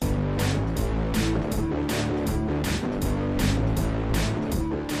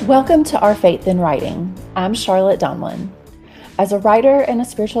Welcome to Our Faith in Writing. I'm Charlotte Donlin. As a writer and a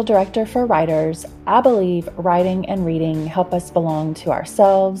spiritual director for writers, I believe writing and reading help us belong to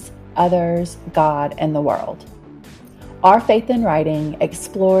ourselves, others, God, and the world. Our Faith in Writing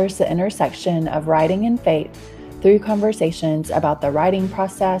explores the intersection of writing and faith through conversations about the writing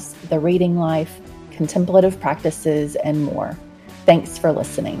process, the reading life, contemplative practices, and more. Thanks for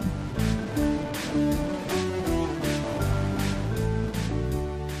listening.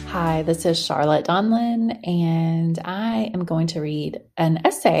 Hi, this is Charlotte Donlin, and I am going to read an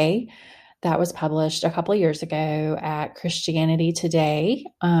essay that was published a couple of years ago at Christianity Today,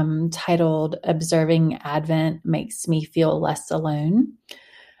 titled "Observing Advent Makes Me Feel Less Alone."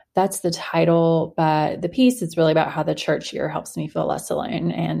 That's the title, but the piece is really about how the church year helps me feel less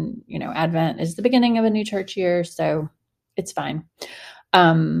alone. And, Advent is the beginning of a new church year, so it's fine.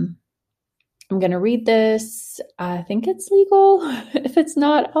 I'm going to read this. I think it's legal. If it's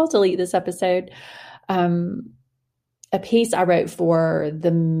not, I'll delete this episode. A piece I wrote for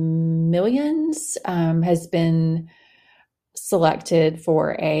The Millions has been selected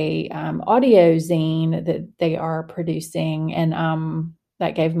for a audio zine that they are producing. And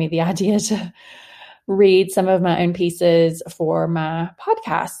that gave me the idea to read some of my own pieces for my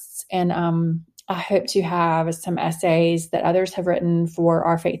podcasts. And I hope to have some essays that others have written for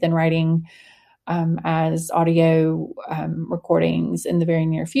Our Faith in Writing as audio recordings in the very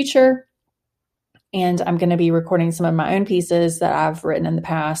near future. And I'm going to be recording some of my own pieces that I've written in the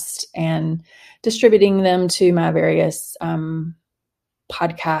past and distributing them to my various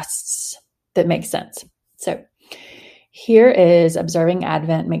podcasts that make sense. So here is Observing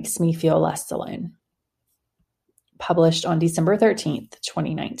Advent Makes Me Feel Less Alone, published on December 13th,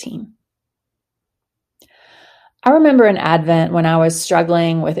 2019. I remember an Advent when I was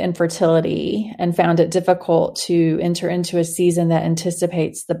struggling with infertility and found it difficult to enter into a season that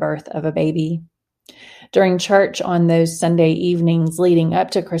anticipates the birth of a baby. During church on those Sunday evenings leading up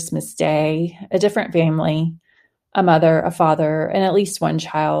to Christmas Day, a different family, a mother, a father, and at least one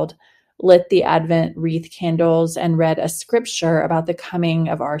child, lit the Advent wreath candles and read a scripture about the coming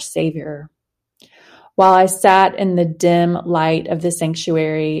of our Savior. While I sat in the dim light of the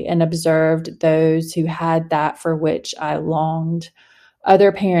sanctuary and observed those who had that for which I longed,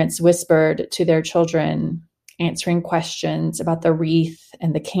 other parents whispered to their children, answering questions about the wreath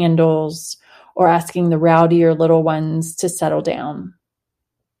and the candles, or asking the rowdier little ones to settle down.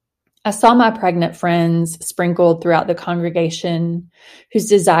 I saw my pregnant friends sprinkled throughout the congregation, whose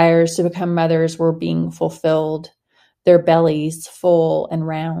desires to become mothers were being fulfilled, their bellies full and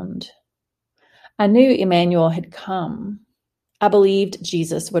round. I knew Emmanuel had come. I believed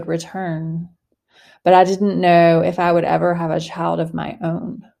Jesus would return, but I didn't know if I would ever have a child of my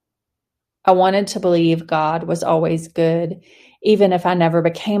own. I wanted to believe God was always good, even if I never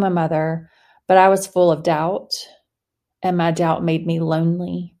became a mother, but I was full of doubt, and my doubt made me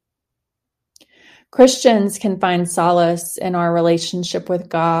lonely. Christians can find solace in our relationship with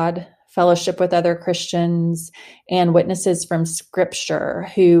God, fellowship with other Christians, and witnesses from Scripture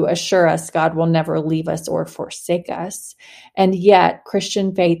who assure us God will never leave us or forsake us. And yet,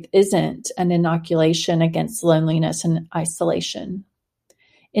 Christian faith isn't an inoculation against loneliness and isolation.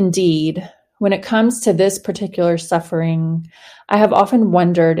 Indeed, when it comes to this particular suffering, I have often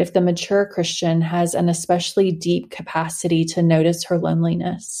wondered if the mature Christian has an especially deep capacity to notice her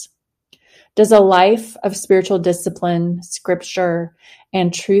loneliness. Does a life of spiritual discipline, scripture,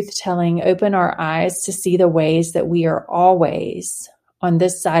 and truth-telling open our eyes to see the ways that we are always, on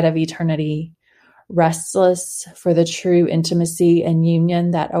this side of eternity, restless for the true intimacy and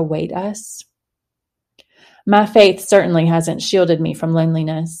union that await us? My faith certainly hasn't shielded me from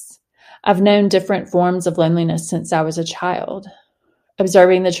loneliness. I've known different forms of loneliness since I was a child.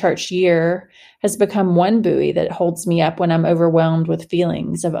 Observing the church year has become one buoy that holds me up when I'm overwhelmed with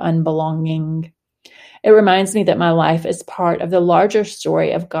feelings of unbelonging. It reminds me that my life is part of the larger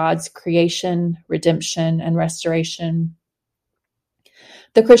story of God's creation, redemption, and restoration.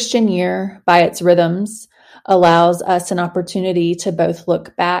 The Christian year, by its rhythms, allows us an opportunity to both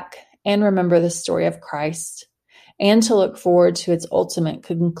look back and remember the story of Christ, and to look forward to its ultimate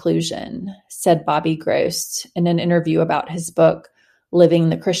conclusion, said Bobby Gross in an interview about his book, Living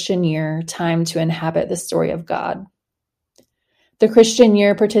the Christian Year, Time to Inhabit the Story of God. The Christian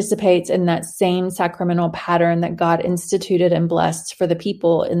year participates in that same sacramental pattern that God instituted and blessed for the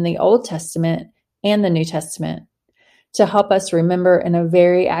people in the Old Testament and the New Testament, to help us remember in a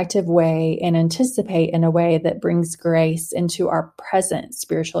very active way and anticipate in a way that brings grace into our present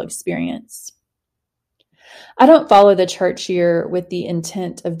spiritual experience. I don't follow the church year with the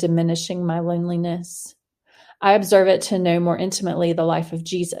intent of diminishing my loneliness. I observe it to know more intimately the life of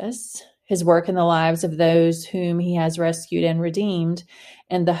Jesus, his work in the lives of those whom he has rescued and redeemed,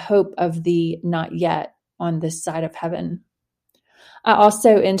 and the hope of the not yet on this side of heaven. I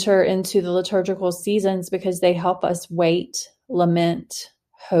also enter into the liturgical seasons because they help us wait, lament,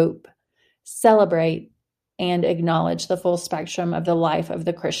 hope, celebrate, and acknowledge the full spectrum of the life of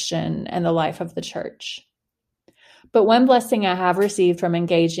the Christian and the life of the church. But one blessing I have received from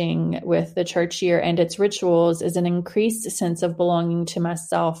engaging with the church year and its rituals is an increased sense of belonging to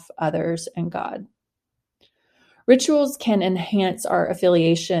myself, others, and God. Rituals can enhance our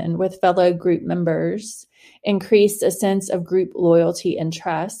affiliation with fellow group members, increase a sense of group loyalty and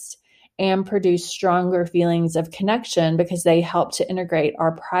trust, and produce stronger feelings of connection because they help to integrate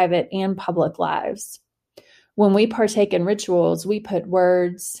our private and public lives. When we partake in rituals, we put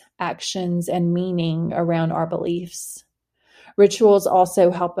words, actions, and meaning around our beliefs. Rituals also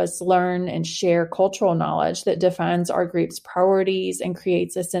help us learn and share cultural knowledge that defines our group's priorities and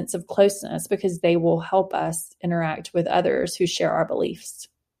creates a sense of closeness because they will help us interact with others who share our beliefs.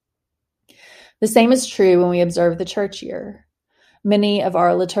 The same is true when we observe the church year. Many of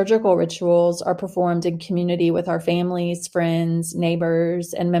our liturgical rituals are performed in community with our families, friends,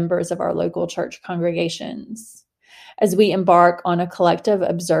 neighbors, and members of our local church congregations. As we embark on a collective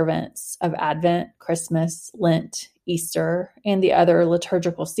observance of Advent, Christmas, Lent, Easter, and the other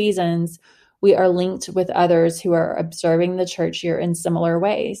liturgical seasons, we are linked with others who are observing the church year in similar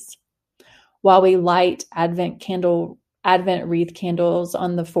ways. While we light Advent wreath candles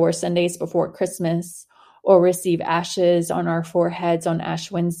on the 4 Sundays before Christmas, or receive ashes on our foreheads on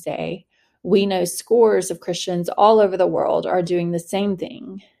Ash Wednesday, we know scores of Christians all over the world are doing the same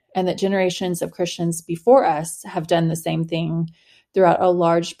thing, and that generations of Christians before us have done the same thing throughout a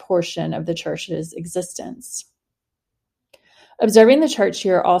large portion of the church's existence. Observing the church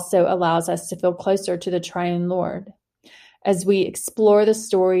year also allows us to feel closer to the triune Lord. As we explore the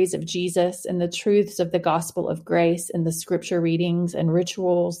stories of Jesus and the truths of the gospel of grace in the scripture readings and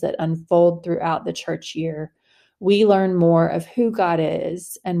rituals that unfold throughout the church year, we learn more of who God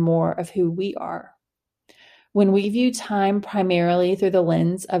is and more of who we are. When we view time primarily through the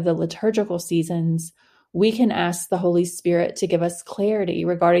lens of the liturgical seasons, we can ask the Holy Spirit to give us clarity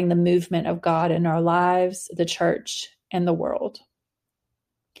regarding the movement of God in our lives, the church, and the world.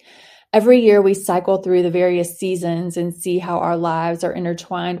 Every year we cycle through the various seasons and see how our lives are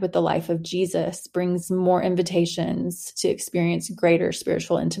intertwined with the life of Jesus brings more invitations to experience greater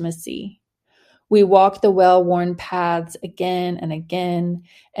spiritual intimacy. We walk the well-worn paths again and again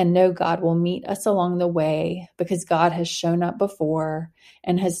and know God will meet us along the way because God has shown up before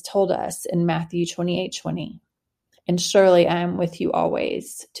and has told us in Matthew 28:20, "And surely I am with you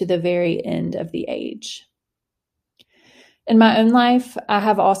always to the very end of the age." In my own life, I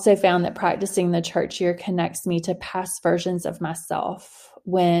have also found that practicing the church year connects me to past versions of myself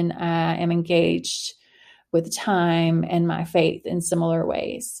when I am engaged with time and my faith in similar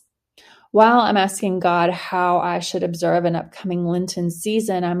ways. While I'm asking God how I should observe an upcoming Lenten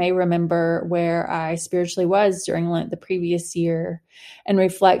season, I may remember where I spiritually was during Lent the previous year and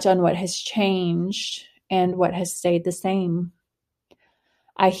reflect on what has changed and what has stayed the same.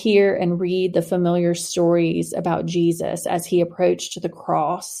 I hear and read the familiar stories about Jesus as he approached the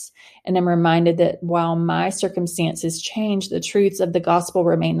cross, and am reminded that while my circumstances change, the truths of the gospel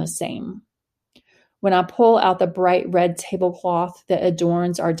remain the same. When I pull out the bright red tablecloth that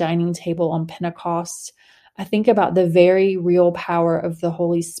adorns our dining table on Pentecost, I think about the very real power of the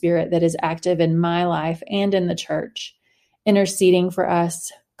Holy Spirit that is active in my life and in the church, interceding for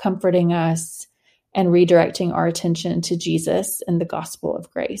us, comforting us, and redirecting our attention to Jesus and the gospel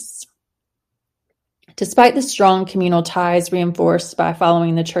of grace. Despite the strong communal ties reinforced by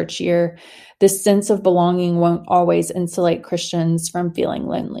following the church year, this sense of belonging won't always insulate Christians from feeling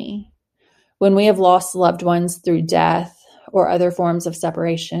lonely. When we have lost loved ones through death or other forms of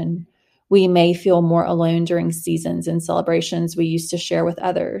separation, we may feel more alone during seasons and celebrations we used to share with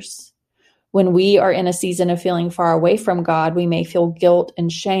others. When we are in a season of feeling far away from God, we may feel guilt and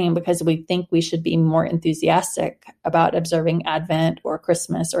shame because we think we should be more enthusiastic about observing Advent or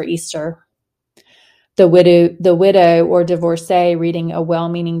Christmas or Easter. The widow or divorcee reading a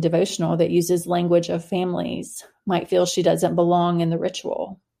well-meaning devotional that uses language of families might feel she doesn't belong in the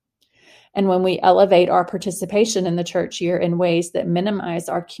ritual. And when we elevate our participation in the church year in ways that minimize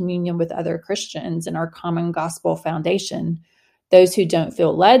our communion with other Christians and our common gospel foundation, those who don't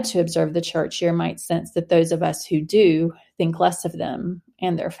feel led to observe the church year might sense that those of us who do think less of them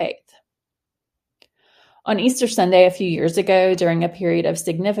and their faith. On Easter Sunday a few years ago, during a period of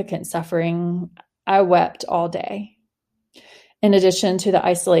significant suffering, I wept all day. In addition to the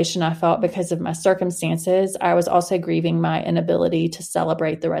isolation I felt because of my circumstances, I was also grieving my inability to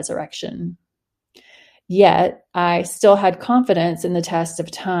celebrate the resurrection. Yet, I still had confidence in the test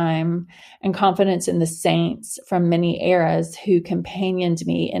of time and confidence in the saints from many eras who companioned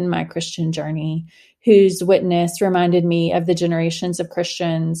me in my Christian journey, whose witness reminded me of the generations of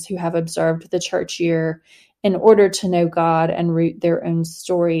Christians who have observed the church year in order to know God and root their own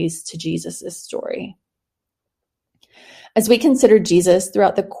stories to Jesus' story. As we consider Jesus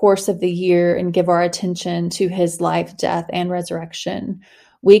throughout the course of the year and give our attention to his life, death, and resurrection,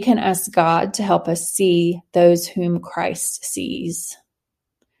 we can ask God to help us see those whom Christ sees.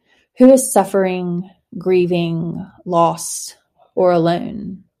 Who is suffering, grieving, lost, or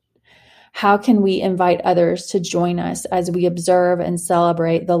alone? How can we invite others to join us as we observe and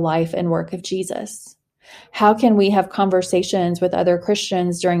celebrate the life and work of Jesus? How can we have conversations with other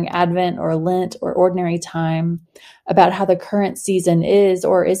Christians during Advent or Lent or ordinary time about how the current season is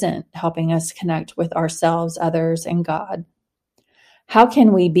or isn't helping us connect with ourselves, others, and God? How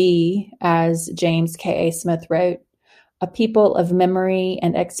can we be, as James K.A. Smith wrote, a people of memory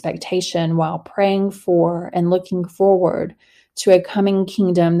and expectation while praying for and looking forward to a coming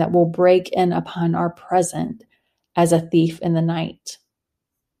kingdom that will break in upon our present as a thief in the night?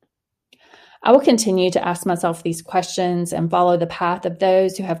 I will continue to ask myself these questions and follow the path of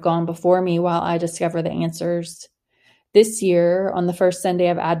those who have gone before me while I discover the answers. This year, on the first Sunday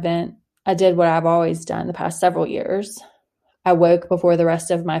of Advent, I did what I've always done the past several years. I woke before the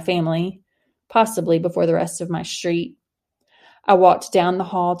rest of my family, possibly before the rest of my street. I walked down the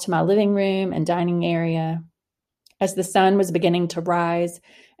hall to my living room and dining area. As the sun was beginning to rise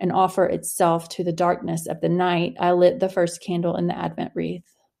and offer itself to the darkness of the night, I lit the first candle in the Advent wreath.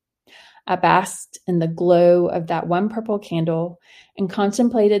 I basked in the glow of that one purple candle and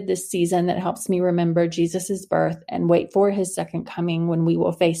contemplated this season that helps me remember Jesus' birth and wait for his second coming when we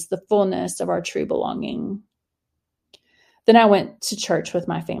will face the fullness of our true belonging. Then I went to church with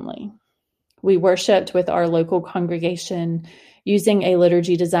my family. We worshiped with our local congregation using a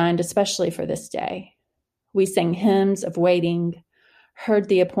liturgy designed especially for this day. We sang hymns of waiting, heard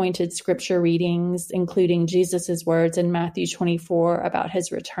the appointed scripture readings, including Jesus' words in Matthew 24 about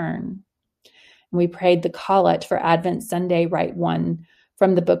his return. And we prayed the collect for Advent Sunday, Rite 1,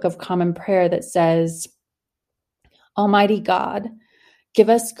 from the Book of Common Prayer that says, Almighty God, give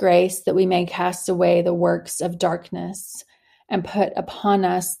us grace that we may cast away the works of darkness and put upon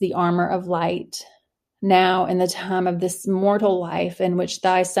us the armor of light, now in the time of this mortal life in which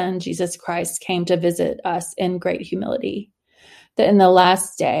thy Son, Jesus Christ, came to visit us in great humility, that in the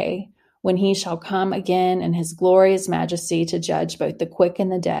last day, when he shall come again in his glorious majesty to judge both the quick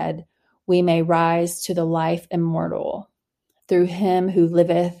and the dead, we may rise to the life immortal. Through him who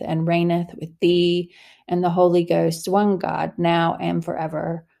liveth and reigneth with thee and the Holy Ghost, one God, now and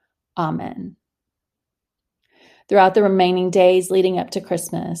forever. Amen. Throughout the remaining days leading up to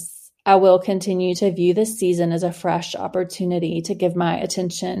Christmas, I will continue to view this season as a fresh opportunity to give my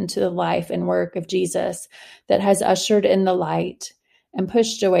attention to the life and work of Jesus that has ushered in the light and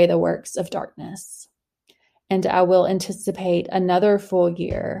pushed away the works of darkness. And I will anticipate another full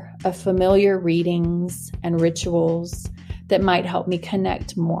year of familiar readings and rituals that might help me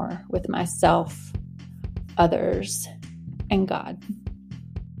connect more with myself, others, and God.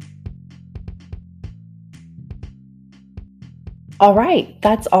 All right,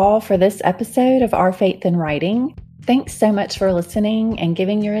 that's all for this episode of Our Faith in Writing. Thanks so much for listening and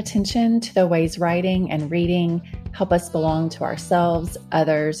giving your attention to the ways writing and reading help us belong to ourselves,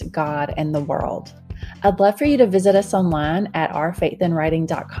 others, God, and the world. I'd love for you to visit us online at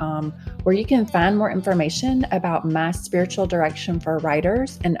ourfaithinwriting.com, where you can find more information about my spiritual direction for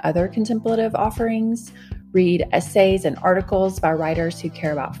writers and other contemplative offerings, read essays and articles by writers who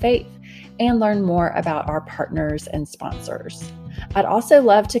care about faith, and learn more about our partners and sponsors. I'd also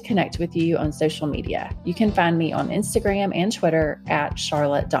love to connect with you on social media. You can find me on Instagram and Twitter at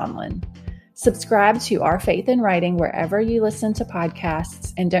Charlotte Donlin. Subscribe to Our Faith in Writing wherever you listen to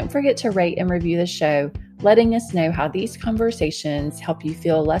podcasts, and don't forget to rate and review the show, letting us know how these conversations help you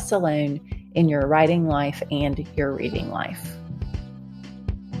feel less alone in your writing life and your reading life.